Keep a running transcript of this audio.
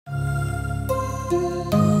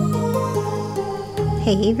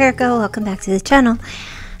Hey Virgo, welcome back to the channel.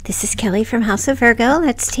 This is Kelly from House of Virgo.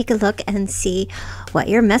 Let's take a look and see what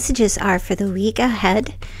your messages are for the week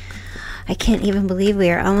ahead. I can't even believe we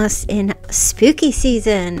are almost in spooky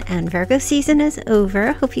season and Virgo season is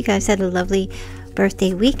over. Hope you guys had a lovely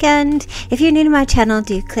birthday weekend. If you're new to my channel,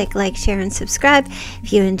 do click like, share, and subscribe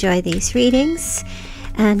if you enjoy these readings.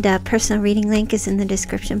 And personal reading link is in the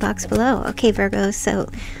description box below. Okay, Virgo, so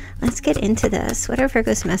let's get into this. What are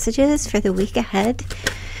Virgo's messages for the week ahead?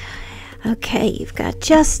 Okay, you've got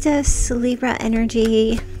justice, Libra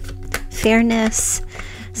energy, fairness,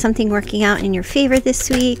 something working out in your favor this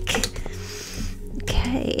week.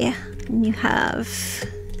 Okay, and you have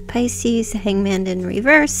Pisces, Hangman in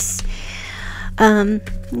reverse.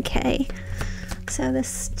 Okay, so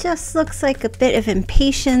this just looks like a bit of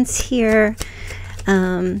impatience here.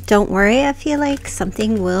 Don't worry, I feel like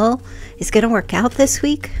something is going to work out this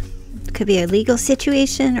week. It could be a legal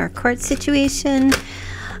situation or a court situation.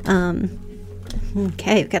 Okay,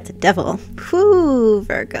 we've got the devil. Whoo,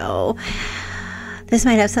 Virgo. This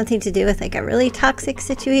might have something to do with like a really toxic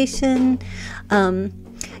situation.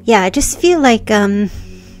 Yeah, I just feel like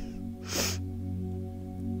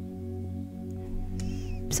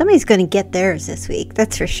somebody's going to get theirs this week.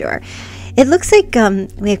 That's for sure. It looks like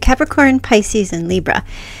we have Capricorn, Pisces, and Libra.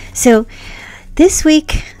 So this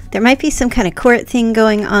week, there might be some kind of court thing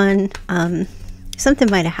going on. Something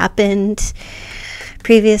might have happened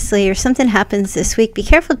previously or something happens this week. Be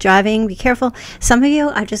careful driving. Be careful. Some of you,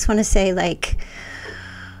 I just want to say, like,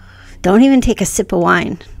 don't even take a sip of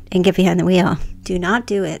wine and get behind the wheel. Do not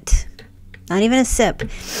do it. Not even a sip.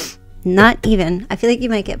 Not even. I feel like you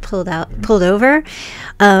might get pulled over.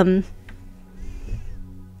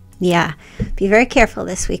 Yeah, be very careful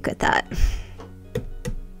this week with that.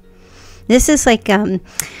 This is like,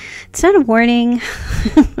 it's not a warning,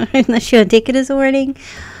 unless you want to take it as a warning.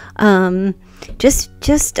 Or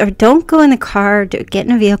don't go in the car, get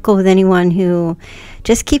in a vehicle with anyone who,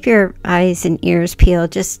 just keep your eyes and ears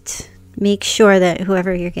peeled. Just make sure that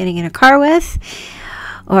whoever you're getting in a car with,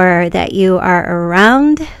 or that you are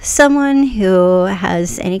around someone who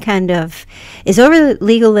has any kind of, is over the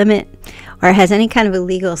legal limit, or has any kind of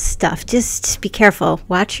illegal stuff. Just be careful.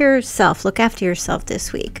 Watch yourself. Look after yourself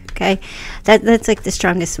this week, okay? That's like the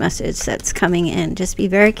strongest message that's coming in. Just be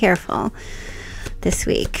very careful this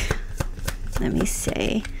week. Let me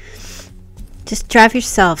see. Just drive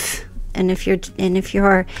yourself. And if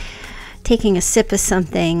you're taking a sip of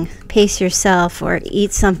something, pace yourself, or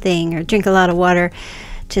eat something, or drink a lot of water,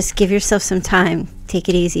 just give yourself some time. Take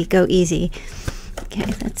it easy. Go easy.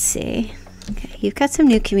 Okay, let's see. Okay, you've got some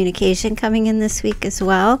new communication coming in this week as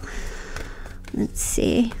well. Let's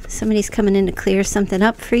see. Somebody's coming in to clear something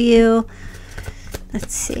up for you.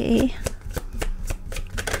 Let's see.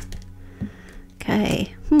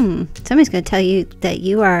 Okay. Somebody's going to tell you that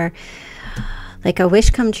you are like a wish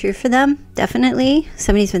come true for them. Definitely.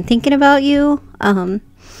 Somebody's been thinking about you.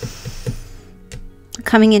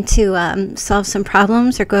 Coming in to solve some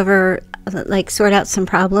problems or go over, like, sort out some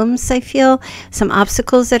problems. I feel some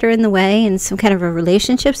obstacles that are in the way in some kind of a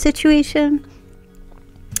relationship situation.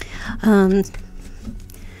 I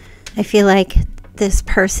feel like this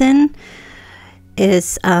person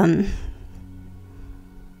is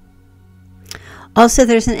also,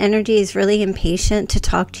 there's an energy is really impatient to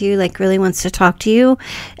talk to you, like really wants to talk to you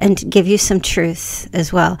and give you some truth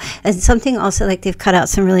as well. And something also, like, they've cut out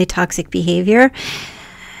some really toxic behavior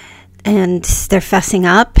and they're fessing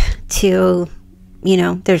up to, you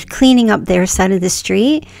know, they're cleaning up their side of the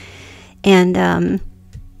street, and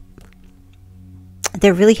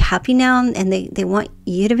they're really happy now, and they want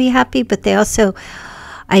you to be happy, but they also,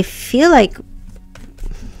 I feel like,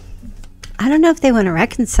 I don't know if they want to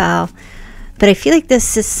reconcile, but I feel like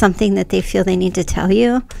this is something that they feel they need to tell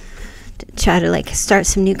you, to try to, like, start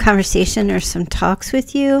some new conversation or some talks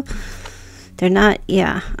with you. They're not,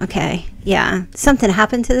 yeah, okay, yeah. Something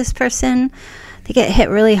happened to this person. They get hit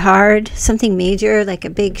really hard. Something major, like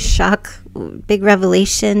a big shock, big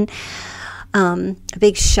revelation, a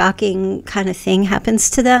big shocking kind of thing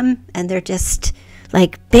happens to them. And they're just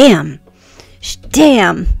like, bam,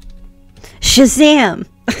 damn, Shazam.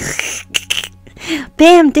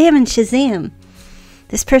 Bam, damn, and Shazam.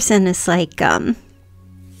 This person is like,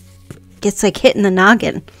 gets like hit in the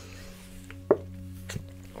noggin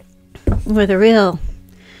with a real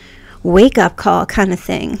wake-up call kind of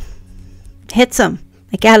thing. Hits them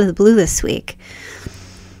like out of the blue this week.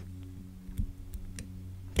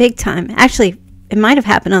 Big time. Actually, it might have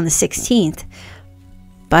happened on the 16th.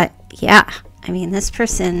 But yeah, I mean, this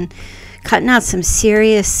person cutting out some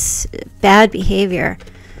serious bad behavior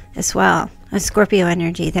as well. A Scorpio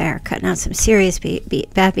energy there, cutting out some serious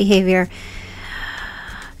bad behavior.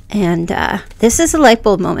 And this is a light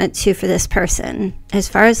bulb moment too for this person, as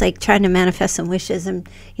far as like trying to manifest some wishes and,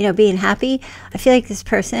 you know, being happy. I feel like this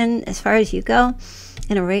person, as far as you go,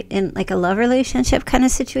 in like a love relationship kind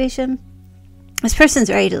of situation, this person's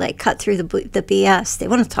ready to like cut through the BS. They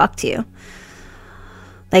want to talk to you.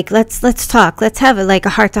 Like, let's talk. Let's have like a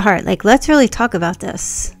heart to heart. Like, let's really talk about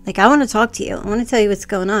this. Like, I want to talk to you. I want to tell you what's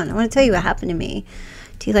going on. I want to tell you what happened to me.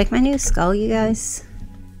 Do you like my new skull, you guys?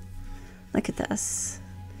 Look at this.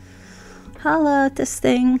 Holla at this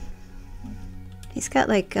thing. He's got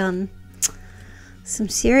like some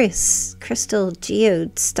serious crystal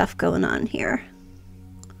geode stuff going on here.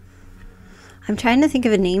 I'm trying to think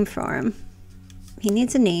of a name for him. He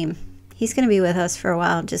needs a name. He's going to be with us for a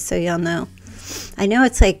while, just so y'all know. I know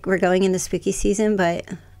it's like we're going into spooky season, but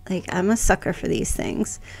like I'm a sucker for these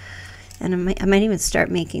things. And I might even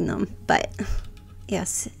start making them. But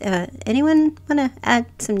yes, anyone want to add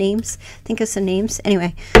some names? Think of some names?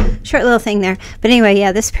 Anyway, short little thing there. But anyway,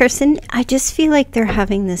 yeah, this person, I just feel like they're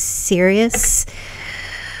having this serious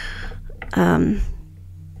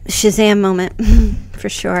Shazam moment for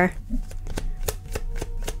sure.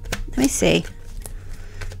 Let me see.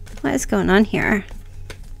 What is going on here?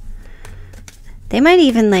 They might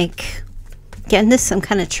even like get into some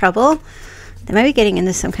kind of trouble. They might be getting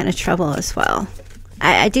into some kind of trouble as well.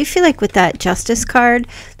 I do feel like with that Justice card,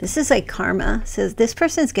 this is like karma. So this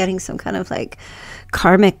person's getting some kind of like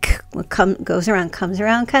karmic, what goes around comes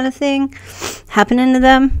around kind of thing happening to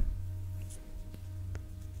them.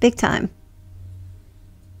 Big time.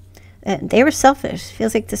 And they were selfish.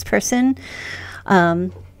 Feels like this person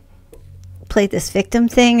played this victim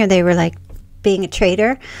thing, or they were like being a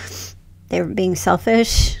traitor. They were being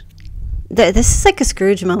selfish. This is like a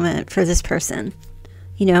Scrooge moment for this person,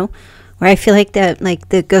 you know, where I feel like that, like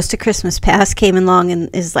the ghost of Christmas past came along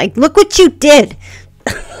and is like, look what you did.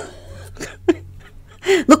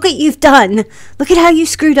 Look what you've done. Look at how you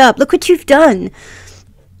screwed up. Look what you've done.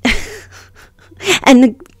 And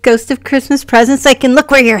the ghost of Christmas present's like, and look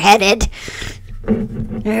where you're headed.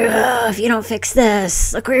 If you don't fix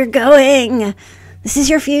this, look where you're going. This is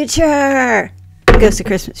your future. Ghost of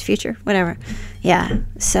Christmas future, whatever. Yeah,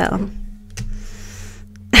 so.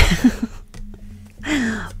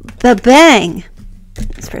 But bang.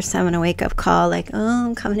 This person having a wake-up call, like, oh,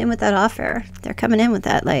 I'm coming in with that offer. They're coming in with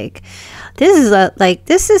that, like,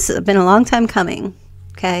 this has been a long time coming.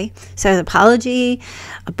 Okay, so an apology,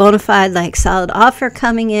 a bona fide, like, solid offer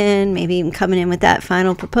coming in, maybe even coming in with that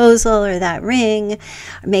final proposal or that ring,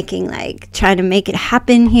 making, like, trying to make it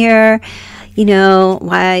happen here. You know,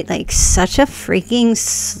 why, like, such a freaking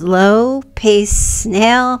slow pace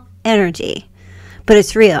snail energy, but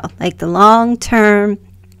it's real, like the long-term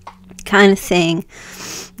kind of thing,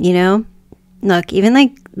 you know. Look, even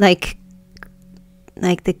like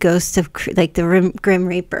the ghost of, like, the Grim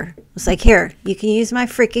Reaper was like, here, you can use my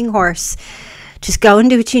freaking horse. Just go and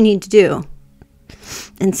do what you need to do.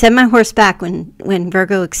 And send my horse back when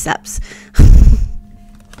Virgo accepts.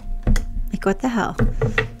 Like, what the hell?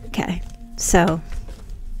 Okay, so,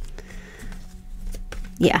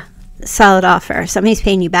 yeah, solid offer. Somebody's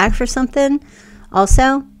paying you back for something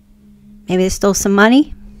also. Maybe they stole some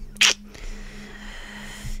money.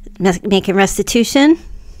 Making restitution.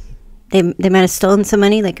 They might have stolen some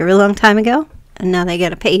money like a real long time ago, and now they got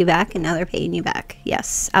to pay you back, and now they're paying you back.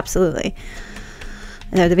 Yes, absolutely.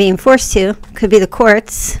 They're being forced to. Could be the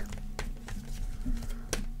courts.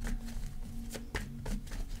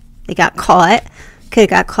 They got caught. Could have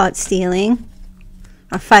got caught stealing.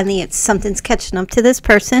 Or finally something's catching up to this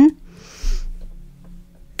person.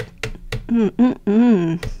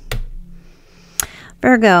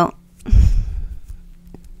 Virgo.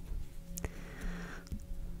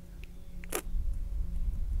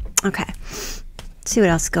 Okay, let's see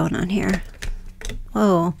what else is going on here.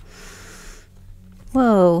 Whoa.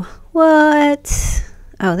 Whoa. What?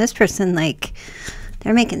 Oh, this person, like,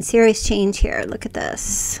 they're making serious change here. Look at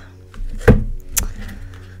this.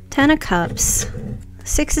 10 of Cups.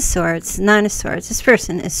 6 of Swords. 9 of Swords. This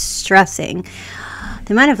person is stressing.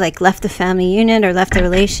 They might have, like, left the family unit or left the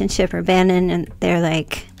relationship or abandoned, and they're,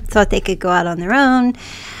 like, thought they could go out on their own.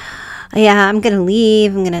 Yeah, I'm going to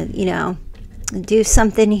leave. I'm going to, you know, do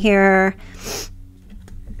something here.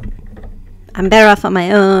 I'm better off on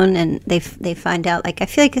my own. And they find out, like, I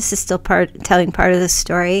feel like this is still telling part of the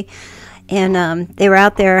story. And they were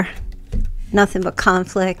out there, nothing but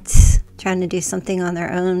conflict, trying to do something on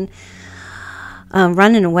their own,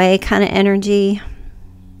 running away kind of energy.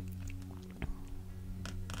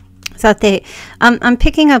 Thought I'm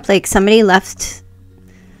picking up, like, somebody left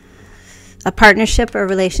a partnership or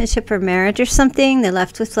relationship or marriage or something. They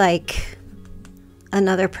left with, like,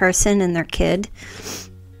 another person and their kid.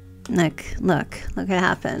 Look what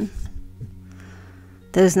happened.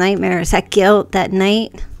 Those nightmares, that guilt, that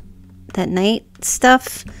night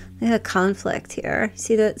stuff. Look at the conflict here.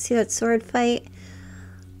 See that sword fight?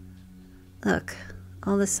 Look,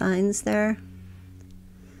 all the signs there.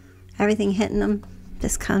 Everything hitting them.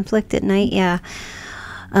 This conflict at night, yeah.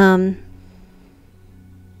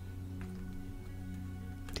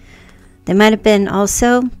 They might have been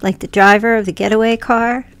also like the driver of the getaway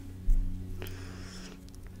car.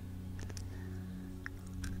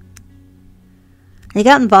 They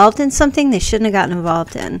got involved in something they shouldn't have gotten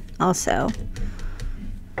involved in also.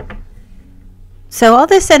 So all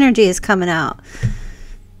this energy is coming out.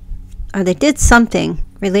 Or they did something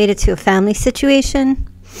related to a family situation.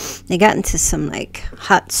 They got into some like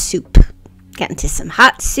hot soup. Got into some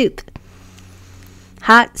hot soup.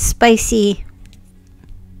 Hot, spicy,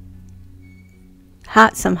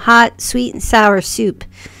 some hot, sweet and sour soup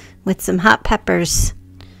with some hot peppers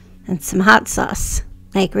and some hot sauce.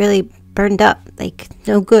 Like really burned up. Like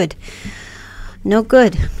no good. No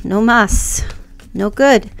good. No mas. No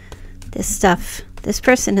good. This stuff. This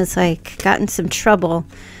person has like gotten some trouble.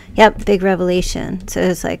 Yep, big revelation. So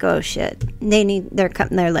it's like, oh shit. They're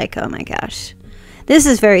like, oh my gosh. This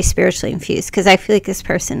is very spiritually infused because I feel like this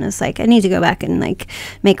person is like, I need to go back and like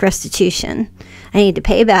make restitution. I need to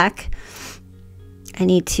pay back. I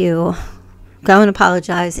need to go and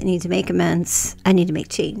apologize. I need to make amends. I need to make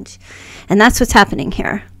change. And that's what's happening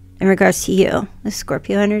here in regards to you. The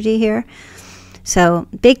Scorpio energy here. So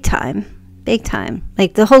big time. Big time.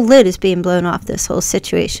 Like the whole lid is being blown off this whole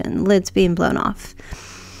situation. Lid's being blown off.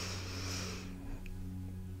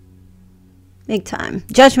 Big time.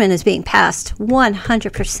 Judgment is being passed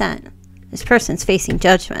 100%. This person's facing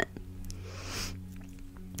judgment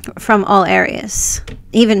from all areas,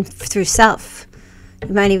 even through self.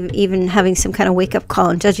 You might even having some kind of wake-up call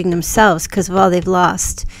and judging themselves because of all they've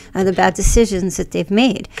lost and the bad decisions that they've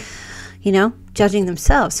made. You know, judging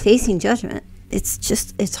themselves, facing judgment.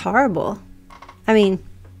 It's horrible. I mean,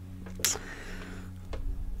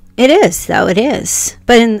 it is, though. It is.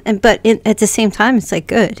 But at the same time, it's like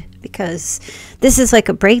good. Because this is like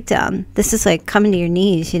a breakdown. This is like coming to your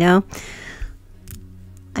knees, you know?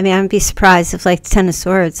 I mean, I would be surprised if like the Ten of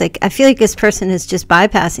Swords, like I feel like this person is just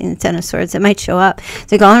bypassing the Ten of Swords. It might show up.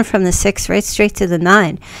 They're going from the 6 right straight to the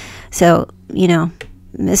 9. So, you know,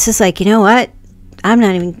 this is like, you know what? I'm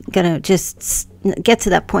not even going to just get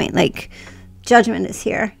to that point. Like, judgment is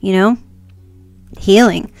here, you know?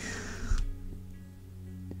 Healing.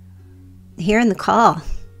 Hearing the call.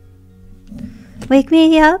 Wake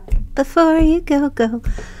me up before you go.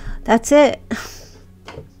 That's it.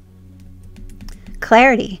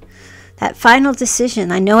 Clarity. That final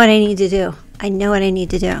decision. I know what I need to do. I know what I need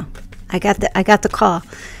to do. I got the call.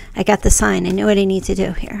 I got the sign. I know what I need to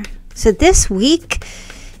do here. So this week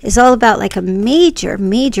is all about like a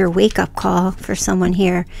major wake-up call for someone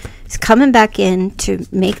here. It's coming back in to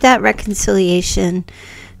make that reconciliation,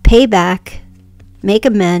 pay back, make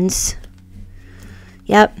amends.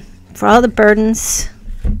 Yep. For all the burdens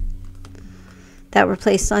that were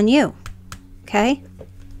placed on you. Okay?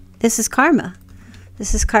 This is karma.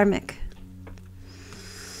 This is karmic.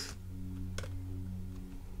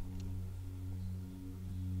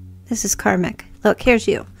 This is karmic. Look, here's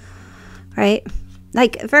you. Right?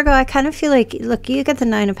 Like, Virgo, I kind of feel like, look, you got the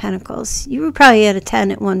 9 of Pentacles. You were probably at a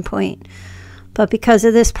 10 at one point. But because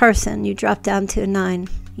of this person, you dropped down to a 9,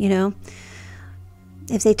 you know?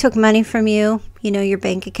 If they took money from you, you know, your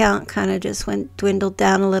bank account kind of just dwindled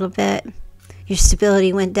down a little bit. Your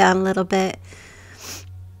stability went down a little bit.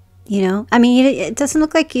 You know, I mean, it doesn't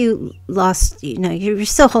look like you lost, you know, you're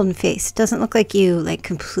still holding face. It doesn't look like you like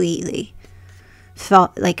completely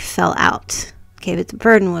fell out. Okay, but the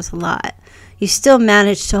burden was a lot. You still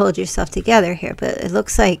managed to hold yourself together here, but it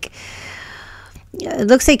looks like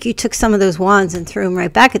you took some of those wands and threw them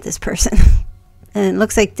right back at this person. And it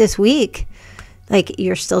looks like this week, like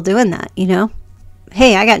you're still doing that, you know?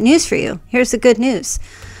 Hey, I got news for you. Here's the good news.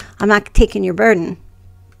 I'm not taking your burden.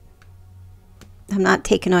 I'm not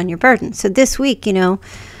taking on your burden. So this week, you know,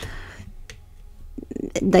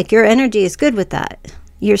 like your energy is good with that.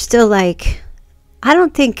 You're still like, I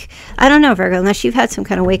don't know, Virgo, unless you've had some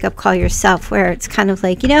kind of wake-up call yourself where it's kind of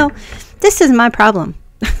like, you know, this is my problem.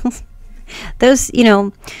 Those, you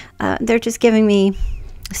know, they're just giving me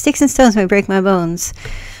sticks and stones may break my bones.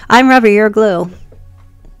 I'm rubber, you're glue.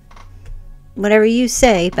 Whatever you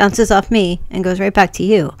say bounces off me and goes right back to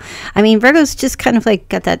you. I mean, Virgo's just kind of like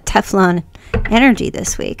got that Teflon energy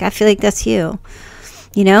this week. I feel like that's you.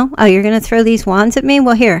 You know? Oh, you're going to throw these wands at me?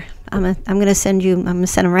 Well, here. I'm going to send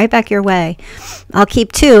them right back your way. I'll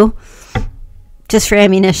keep 2 just for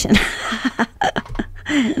ammunition.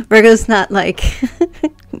 Virgo's not like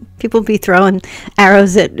people be throwing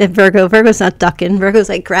arrows at Virgo. Virgo's not ducking. Virgo's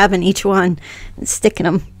like grabbing each one and sticking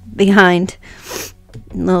them behind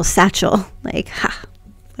a little satchel. Like, ha.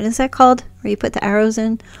 What is that called? Where you put the arrows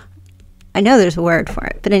in? I know there's a word for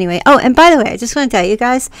it. But anyway. Oh, and by the way, I just want to tell you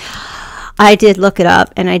guys, I did look it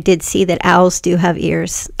up and I did see that owls do have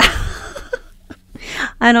ears.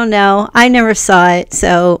 I don't know. I never saw it,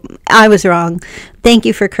 so I was wrong. Thank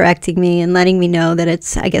you for correcting me and letting me know that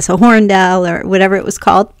it's, I guess, a horned owl or whatever it was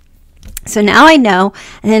called. So now I know,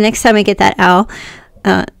 and the next time I get that owl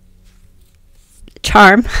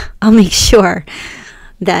charm, I'll make sure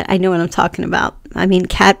that I know what I'm talking about. I mean,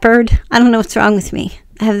 catbird, I don't know what's wrong with me.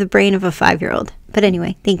 I have the brain of a 5-year-old. But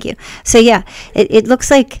anyway, thank you. So yeah, it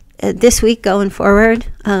looks like this week going forward,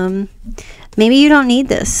 maybe you don't need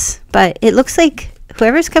this, but it looks like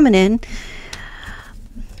whoever's coming in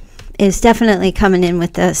is definitely coming in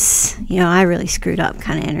with this, you know, I really screwed up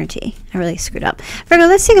kind of energy. I really screwed up. Virgo,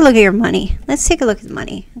 let's take a look at your money. Let's take a look at the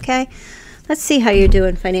money, okay? Let's see how you're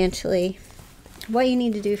doing financially, what you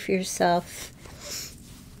need to do for yourself.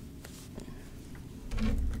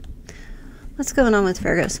 What's going on with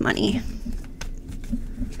Virgo's money?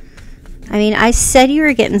 I mean, I said you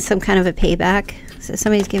were getting some kind of a payback. So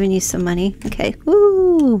somebody's giving you some money. Okay.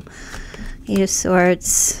 Woo! Eight of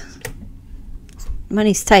Swords.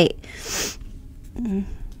 Money's tight.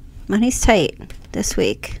 Money's tight this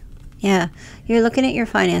week. Yeah. You're looking at your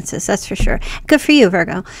finances. That's for sure. Good for you,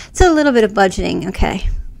 Virgo. It's a little bit of budgeting. Okay.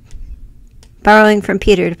 Borrowing from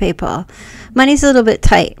Peter to pay Paul. Money's a little bit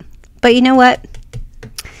tight. But you know what?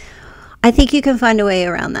 I think you can find a way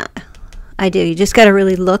around that. I do. You just got to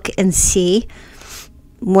really look and see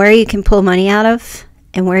where you can pull money out of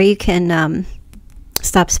and where you can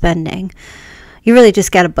stop spending. You really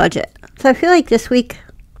just got to budget. So I feel like this week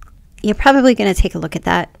you're probably going to take a look at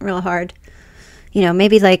that real hard. You know,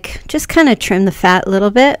 maybe like just kind of trim the fat a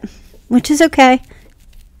little bit, which is okay.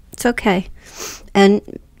 It's okay.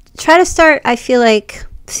 And try to start, I feel like,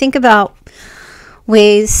 think about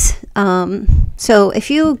ways. So if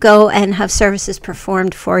you go and have services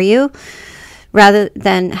performed for you, rather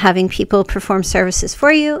than having people perform services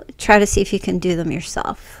for you, try to see if you can do them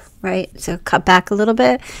yourself, right? So cut back a little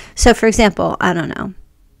bit. So for example, I don't know.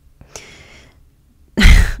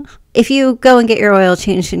 If you go and get your oil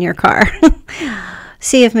changed in your car,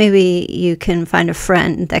 see if maybe you can find a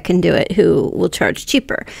friend that can do it who will charge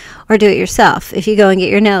cheaper, or do it yourself. If you go and get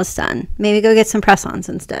your nails done, maybe go get some press-ons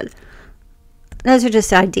instead. Those are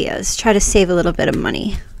just ideas. Try to save a little bit of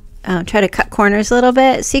money. Try to cut corners a little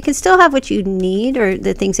bit so you can still have what you need or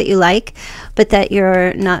the things that you like, but that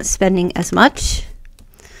you're not spending as much.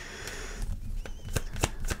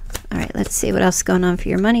 All right, let's see what else is going on for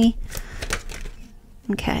your money.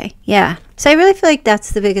 Okay, yeah. So I really feel like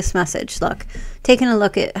that's the biggest message. Look, taking a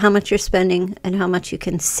look at how much you're spending and how much you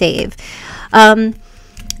can save.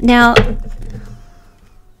 Now,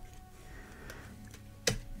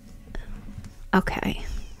 okay.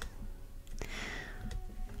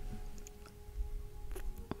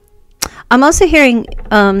 I'm also hearing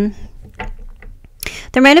there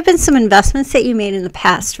might have been some investments that you made in the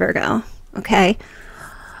past, Virgo. Okay.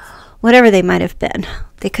 Whatever they might have been.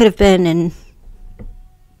 They could have been in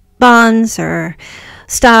bonds or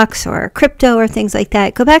stocks or crypto or things like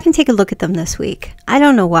that. Go back and take a look at them this week. I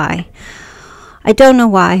don't know why. I don't know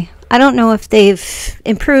why. I don't know if they've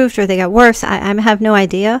improved or they got worse. I have no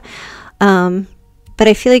idea. But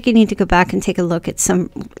I feel like you need to go back and take a look at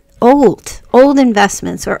some old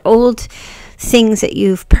investments or old things that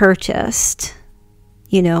you've purchased.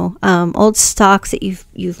 You know, old stocks that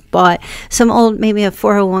you've bought. Some old, maybe a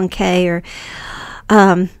 401k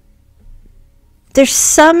or there's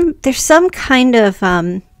some kind of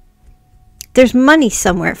there's money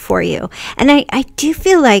somewhere for you. And I do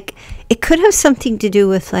feel like it could have something to do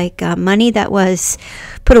with like money that was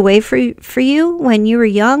put away for you when you were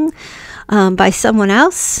young by someone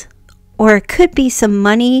else. Or it could be some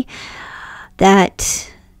money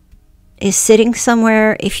that is sitting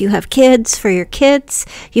somewhere. If you have kids, for your kids.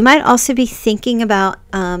 You might also be thinking about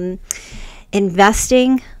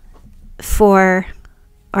investing for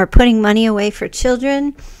or putting money away for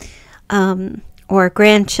children or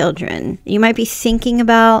grandchildren. You might be thinking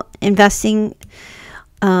about investing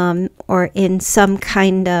or in some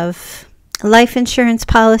kind of life insurance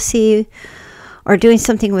policy or doing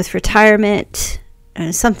something with retirement,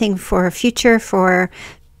 something for future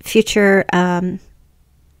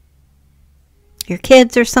your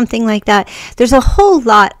kids or something like that. There's a whole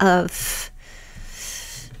lot of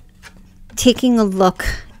taking a look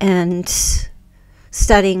and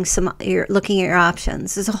studying you're looking at your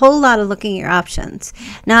options. There's a whole lot of looking at your options.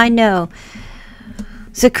 Now I know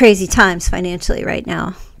It's a crazy times financially right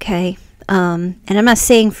now, okay? And I'm not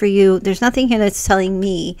saying for you, there's nothing here that's telling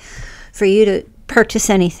me for you to purchase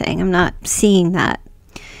anything. I'm not seeing that.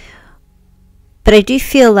 But I do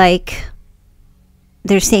feel like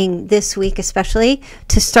they're saying this week especially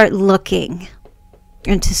to start looking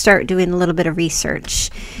and to start doing a little bit of research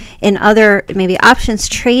in other maybe options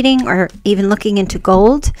trading, or even looking into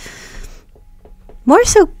gold. More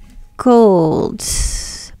so gold,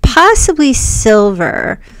 possibly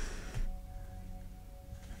silver,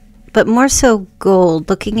 but more so gold,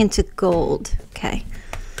 looking into gold. Okay.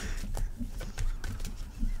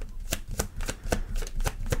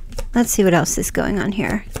 Let's see what else is going on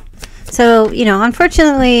here. So, you know,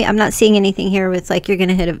 unfortunately, I'm not seeing anything here with like you're going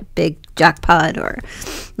to hit a big jackpot, or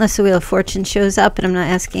unless the Wheel of Fortune shows up, and I'm not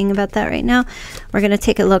asking about that right now. We're going to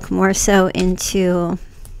take a look more so into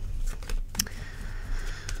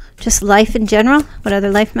just life in general, what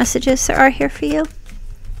other life messages there are here for you.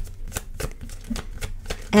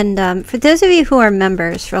 And for those of you who are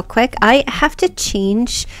members, real quick, I have to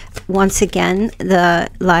change once again the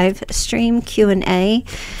live stream Q&A.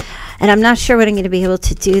 And I'm not sure when I'm going to be able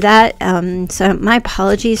to do that. So my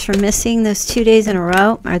apologies for missing those 2 days in a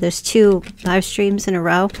row, or those 2 live streams in a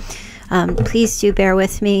row. Please do bear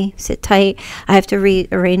with me. Sit tight. I have to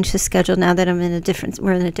rearrange the schedule now that we're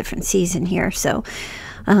in a different season here. So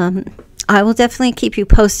I will definitely keep you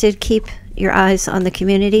posted. Keep your eyes on the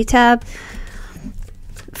community tab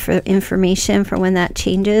for information for when that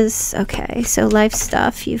changes. Okay, so life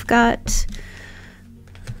stuff. You've got...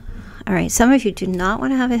 All right, some of you do not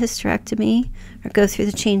want to have a hysterectomy or go through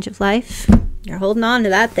the change of life. You're holding on to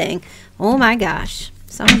that thing. Oh my gosh.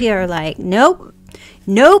 Some of you are like, nope,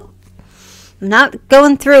 nope, I'm not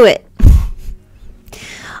going through it.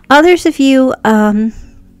 Others of you,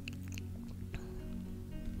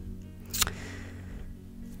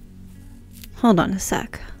 hold on a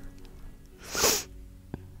sec.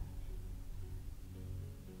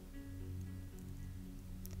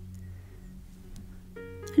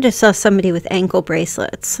 I just saw somebody with ankle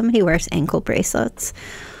bracelets. Somebody wears ankle bracelets.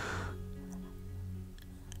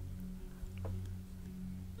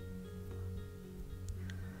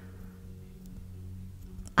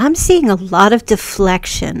 I'm seeing a lot of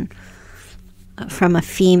deflection from a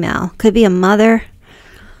female. Could be a mother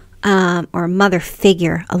or a mother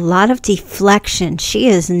figure. A lot of deflection. She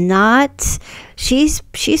is not... She's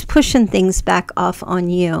pushing things back off on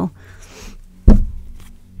you.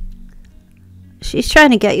 She's trying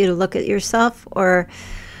to get you to look at yourself, or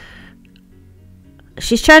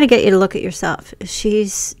she's trying to get you to look at yourself.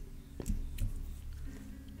 She's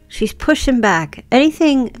pushing back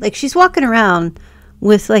anything. Like she's walking around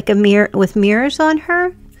with like a mirror, with mirrors on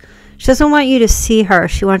her. She doesn't want you to see her.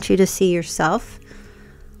 She wants you to see yourself,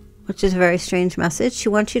 which is a very strange message. She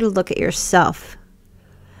wants you to look at yourself.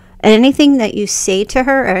 And anything that you say to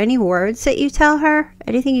her, or any words that you tell her,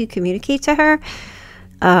 anything you communicate to her,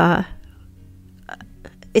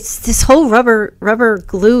 it's this whole rubber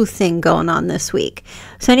glue thing going on this week.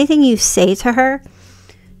 So anything you say to her,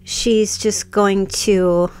 she's just going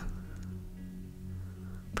to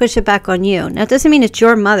push it back on you. Now, it doesn't mean it's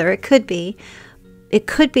your mother. It could be, you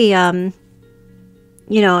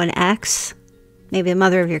know, an ex, maybe the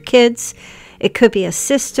mother of your kids. It could be a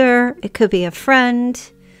sister. It could be a friend.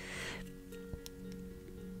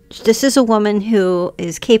 This is a woman who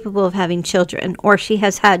is capable of having children, or she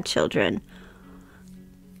has had children.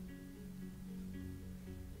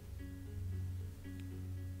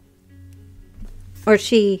 Or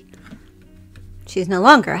she's no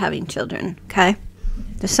longer having children, okay?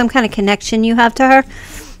 There's some kind of connection you have to her.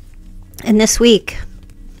 And this week,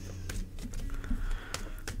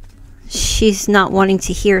 she's not wanting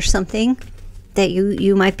to hear something that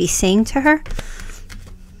you might be saying to her.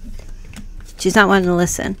 She's not wanting to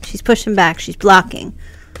listen. She's pushing back. She's blocking,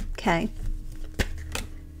 okay?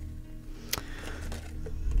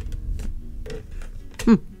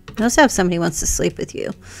 Let's have somebody wants to sleep with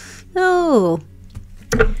you. No.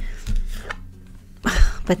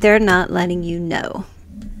 But they're not letting you know.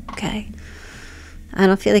 Okay. I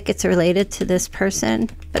don't feel like it's related to this person,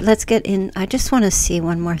 but let's get in. I just want to see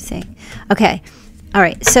one more thing. Okay. All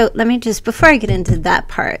right. So let me just, before I get into that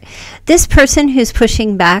part, this person who's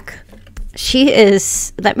pushing back, she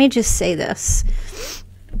is, let me just say this.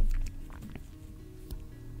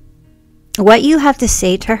 What you have to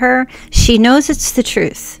say to her, she knows it's the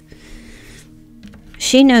truth.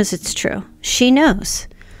 She knows it's true. She knows.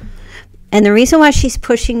 And the reason why she's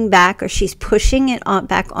pushing back, or she's pushing it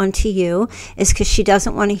back onto you, is because she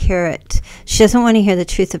doesn't want to hear it. She doesn't want to hear the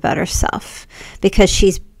truth about herself, because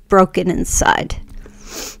she's broken inside.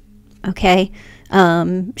 Okay?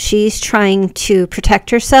 She's trying to protect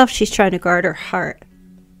herself. She's trying to guard her heart.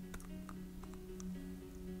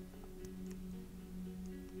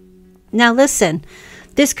 Now listen,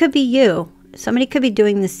 this could be you. Somebody could be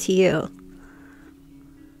doing this to you.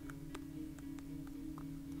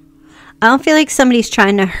 I don't feel like somebody's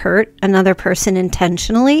trying to hurt another person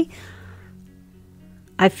intentionally.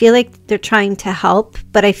 I feel like they're trying to help,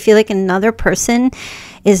 but I feel like another person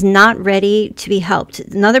is not ready to be helped.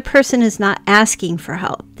 Another person is not asking for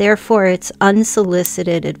help. Therefore, it's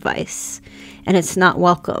unsolicited advice, and it's not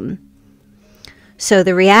welcome. So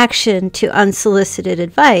the reaction to unsolicited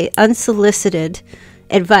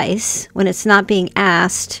advice, when it's not being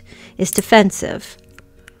asked, is defensive.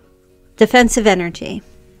 Defensive energy,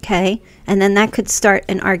 okay? And then that could start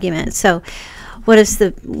an argument. So what is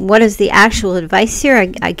the actual advice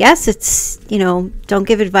here? I guess it's, you know, don't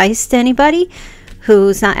give advice to anybody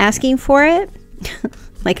who's not asking for it,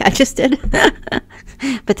 like I just did.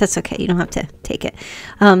 But that's okay. You don't have to take it.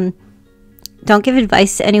 Don't give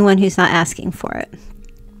advice to anyone who's not asking for it.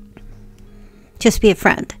 Just be a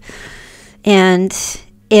friend. And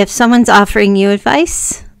if someone's offering you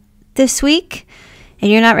advice this week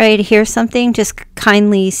and you're not ready to hear something, just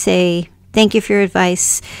kindly say, thank you for your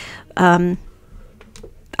advice.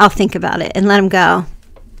 I'll think about it, and let them go.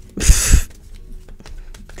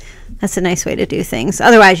 That's a nice way to do things.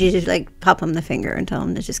 Otherwise, you just like pop them the finger and tell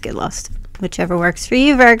them to just get lost. Whichever works for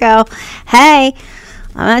you, Virgo. Hey,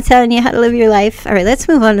 I'm not telling you how to live your life. All right, let's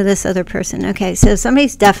move on to this other person. Okay, so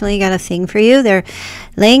somebody's definitely got a thing for you. They're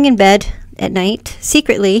laying in bed at night,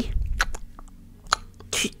 secretly.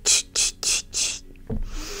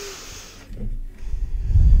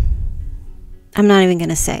 I'm not even going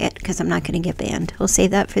to say it because I'm not going to get banned. We'll save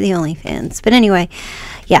that for the OnlyFans. But anyway,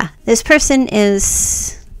 yeah, this person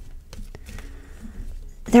is...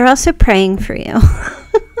 They're also praying for you.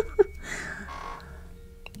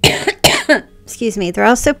 Excuse me. They're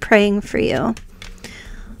also praying for you.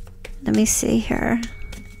 Let me see here.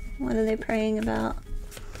 What are they praying about?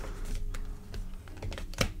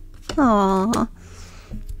 Aww.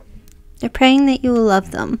 They're praying that you will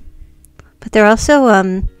love them. But they're also,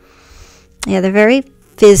 yeah, they're very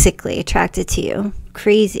physically attracted to you.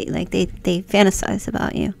 Crazy. Like they fantasize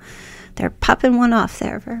about you. They're popping one off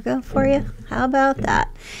there, Virgo, for you. How about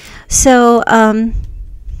that? So,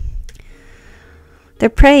 they're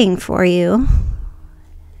praying for you.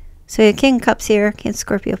 So your King of Cups here, King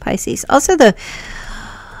Scorpio, Pisces. Also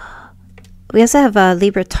we also have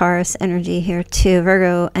Libra, Taurus energy here too,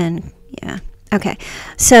 Virgo, and yeah. Okay,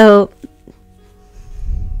 so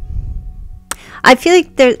I feel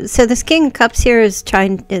like this King of Cups here is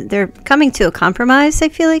they're coming to a compromise. I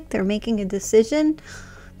feel like they're making a decision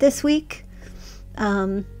this week.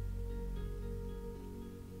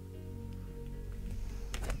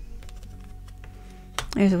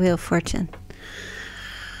 There's a Wheel of Fortune.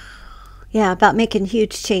 Yeah, about making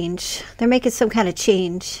huge change. They're making some kind of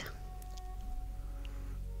change.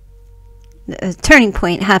 A turning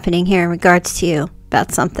point happening here in regards to you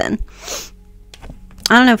about something.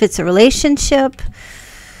 I don't know if it's a relationship.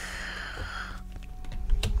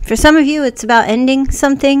 For some of you, it's about ending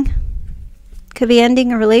something. Could be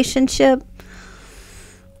ending a relationship.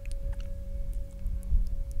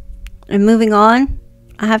 And moving on.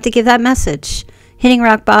 I have to give that message. Hitting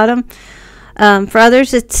rock bottom. For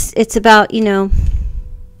others, it's about, you know,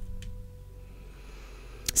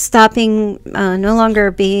 stopping, no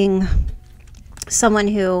longer being someone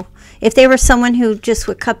who, if they were someone who just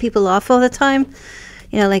would cut people off all the time,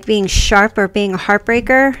 you know, like being sharp or being a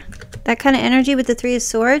heartbreaker, that kind of energy with the Three of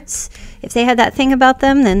Swords. If they had that thing about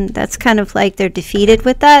them, then that's kind of like they're defeated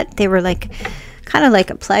with that. They were like, kind of like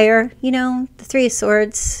a player, you know, the Three of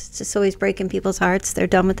Swords, just always breaking people's hearts. They're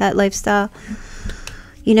done with that lifestyle.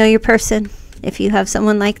 You know your person, if you have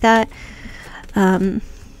someone like that.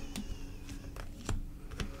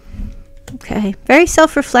 Okay, very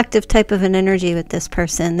self-reflective type of an energy with this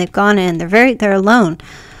person. They've gone in, they're alone.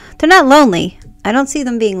 They're not lonely. I don't see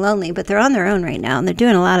them being lonely, but they're on their own right now, and they're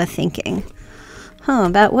doing a lot of thinking.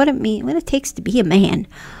 About what it takes to be a man.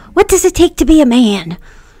 What does it take to be a man?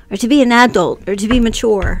 Or to be an adult, or to be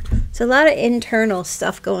mature. So a lot of internal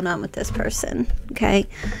stuff going on with this person, okay?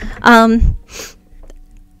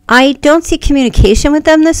 I don't see communication with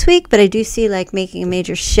them this week, but I do see like making a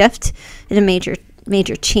major shift and a major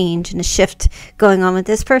change and a shift going on with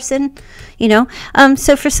this person, you know.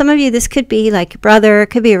 So for some of you, this could be like a brother, it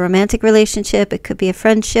could be a romantic relationship, it could be a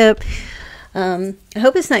friendship. I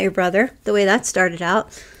hope it's not your brother, the way that started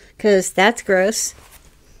out, because that's gross.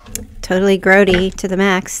 Totally grody to the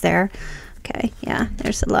max there. Okay, yeah,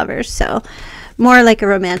 there's the Lovers. So more like a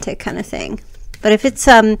romantic kind of thing. But if it's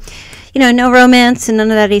you know, no romance and none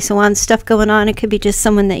of that Ace of Wands stuff going on. It could be just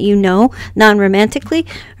someone that you know non-romantically,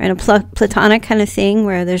 or in a platonic kind of thing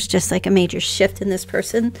where there's just like a major shift in this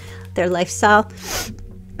person, their lifestyle,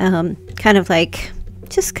 kind of like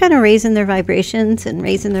just kind of raising their vibrations and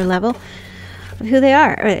raising their level of who they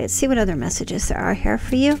are. All right, let's see what other messages there are here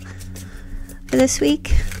for you for this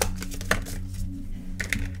week.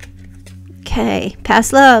 Okay,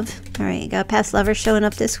 past love. All right, you got past lovers showing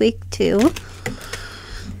up this week too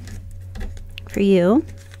for you.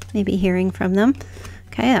 Maybe hearing from them.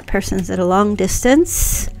 Okay, that person's at a long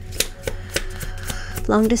distance.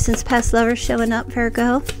 Long distance past lovers showing up,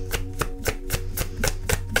 Virgo.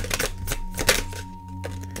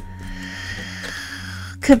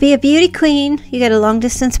 Could be a beauty queen. You got a long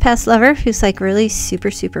distance past lover who's like really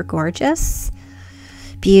super, super gorgeous.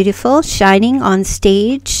 Beautiful, shining on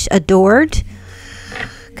stage, adored.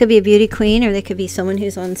 Could be a beauty queen, or they could be someone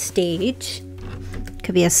who's on stage.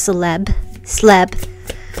 Could be a celeb.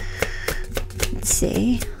 Let's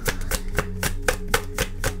see.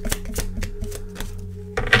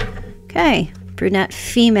 Okay, brunette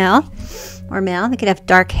female or male. They could have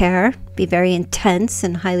dark hair, be very intense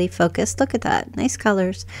and highly focused. Look at that. Nice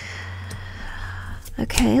colors.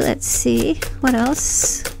 Okay, let's see. What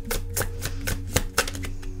else?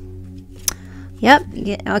 Yep.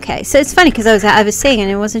 Yeah, okay. So it's funny because I was saying,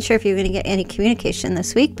 and I wasn't sure if you were going to get any communication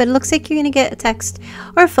this week, but it looks like you're going to get a text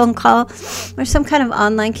or a phone call or some kind of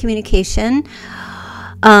online communication.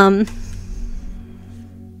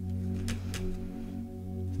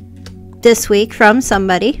 This week from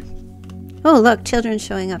somebody. Oh, look, children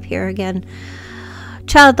showing up here again.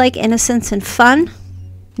 Childlike innocence and fun.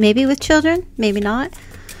 Maybe with children, maybe not.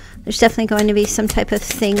 There's definitely going to be some type of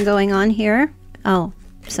thing going on here. Oh,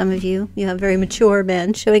 some of you have very mature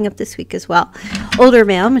men showing up this week as well. Older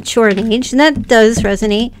male, mature in age, and that does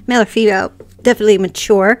resonate. Male or female, definitely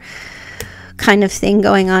mature kind of thing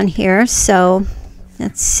going on here. So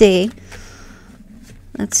let's see.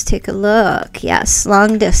 Let's take a look. Yes,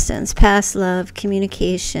 long distance, past love,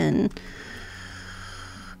 communication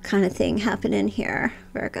kind of thing happening here,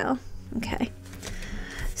 Virgo. Okay.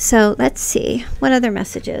 So let's see. What other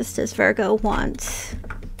messages does Virgo want?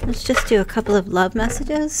 Let's just do a couple of love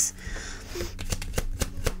messages.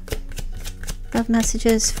 Love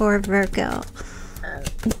messages for Virgo.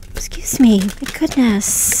 Excuse me. My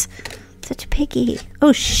goodness. Such a piggy.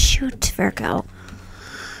 Oh, shoot, Virgo.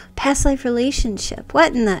 Past life relationship.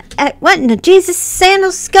 What in the Jesus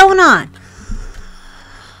sandals is going on?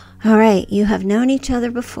 All right. You have known each other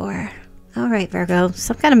before. All right, Virgo.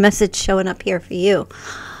 Some kind of message showing up here for you.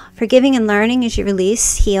 Forgiving and learning as you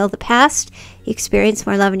release, heal the past. You experience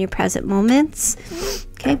more love in your present moments.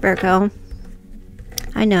 Okay, Virgo.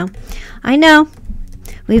 I know.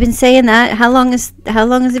 We've been saying that. How long has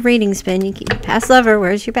the readings been? You keep past lover.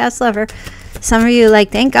 Where's your past lover? Some of you are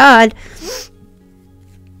like, thank God.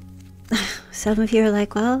 Some of you are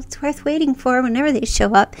like, well, it's worth waiting for whenever they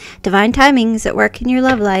show up. Divine timing is at work in your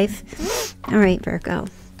love life. All right, Virgo.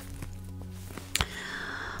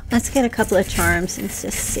 Let's get a couple of charms and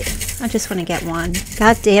just see. I just want to get one.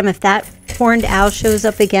 God damn, if that horned owl shows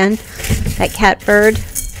up again, that cat bird.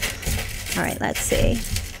 All right, let's see.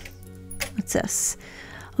 What's this?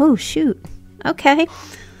 Oh, shoot. Okay.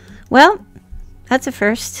 Well, that's a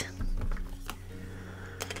first.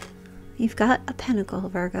 You've got a pentacle,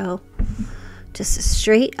 Virgo. Just a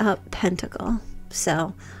straight up pentacle.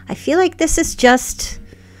 So I feel like this is just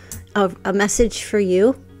a message for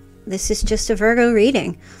you. This is just a Virgo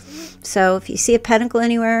reading. So if you see a pentacle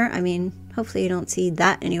anywhere, I mean, hopefully you don't see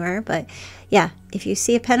that anywhere, but yeah, if you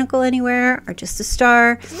see a pentacle anywhere or just a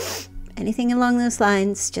star, anything along those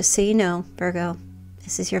lines, just so you know, Virgo,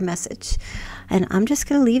 this is your message. And I'm just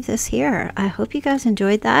going to leave this here. I hope you guys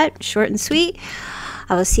enjoyed that. Short and sweet.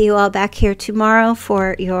 I will see you all back here tomorrow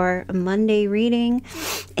for your Monday reading.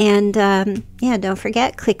 And yeah, don't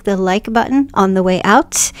forget, click the like button on the way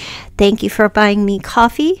out. Thank you for buying me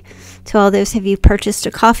coffee. To all those of you purchased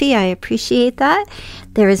a coffee, I appreciate that.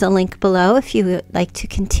 There is a link below if you would like to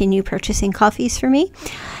continue purchasing coffees for me.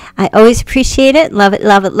 I always appreciate it. Love it,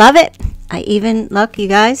 love it, love it. I even, look, you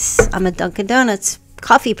guys, I'm a Dunkin' Donuts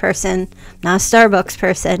coffee person, not a Starbucks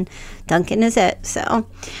person. Dunkin' is it. So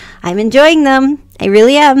I'm enjoying them. I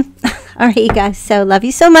really am. All right, you guys. So love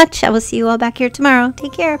you so much. I will see you all back here tomorrow.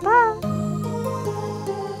 Take care. Bye.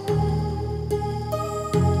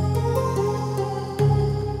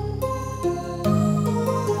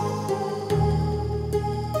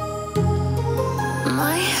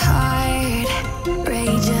 My heart